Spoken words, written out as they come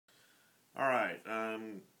Alright,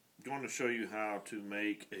 I'm going to show you how to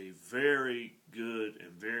make a very good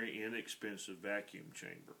and very inexpensive vacuum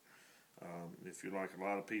chamber. If you're like a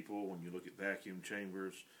lot of people, when you look at vacuum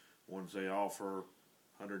chambers, ones they offer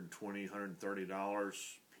 $120, $130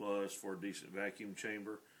 plus for a decent vacuum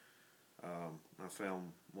chamber. I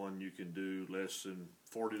found one you can do less than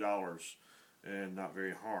 $40 and not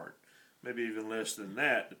very hard. Maybe even less than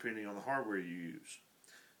that, depending on the hardware you use.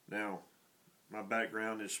 Now, my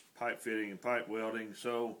background is pipe fitting and pipe welding,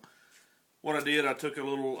 so what I did, I took a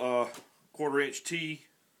little 1/4 inch T,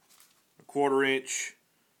 a 1/4 inch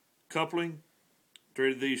coupling,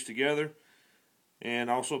 threaded these together, and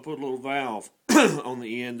also put a little valve on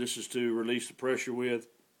the end. This is to release the pressure with.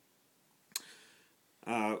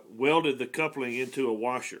 Welded the coupling into a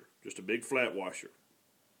washer, just a big flat washer.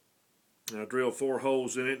 And I drilled 4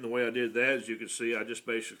 holes in it, and the way I did that, as you can see, I just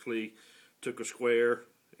basically took a square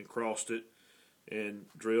and crossed it and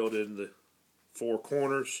drilled in the 4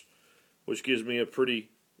 corners, which gives me a pretty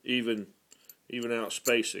even out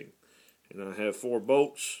spacing. And I have 4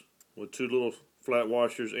 bolts with 2 little flat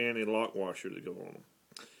washers and a lock washer that go on them.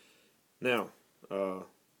 Now,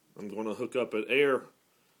 I'm going to hook up an air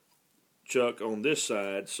chuck on this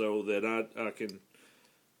side so that I can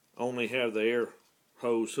only have the air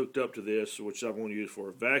hose hooked up to this, which I'm going to use for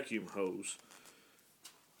a vacuum hose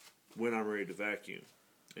when I'm ready to vacuum.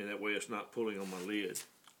 And that way it's not pulling on my lid.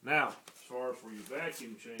 Now, as far as for your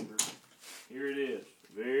vacuum chamber, here it is.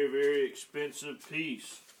 Very, very expensive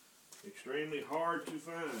piece. Extremely hard to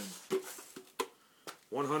find.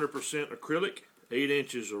 100% acrylic, 8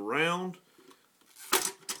 inches around.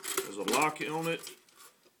 Has a lock on it.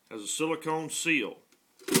 Has a silicone seal.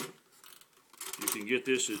 You can get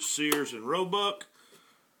this at Sears and Roebuck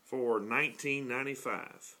for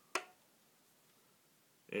 $19.95.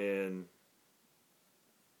 And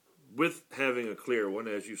with having a clear one,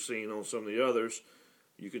 as you've seen on some of the others,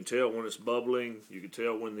 you can tell when it's bubbling. You can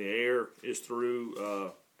tell when the air is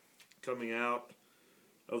through coming out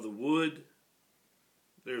of the wood.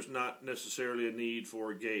 There's not necessarily a need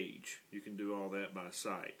for a gauge. You can do all that by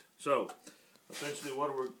sight. So, essentially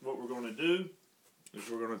what we're going to do is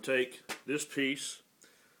we're going to take this piece.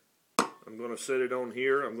 I'm going to set it on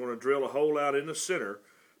here. I'm going to drill a hole out in the center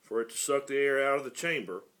for it to suck the air out of the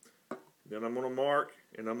chamber. Then I'm going to mark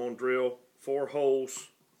and I'm going to drill 4 holes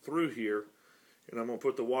through here, and I'm going to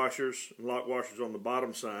put the washers and lock washers on the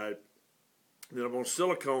bottom side. Then I'm going to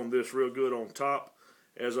silicone this real good on top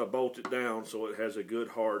as I bolt it down so it has a good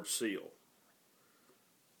hard seal.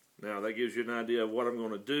 Now that gives you an idea of what I'm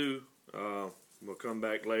going to do. We'll come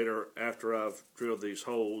back later after I've drilled these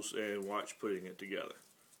holes and watch putting it together.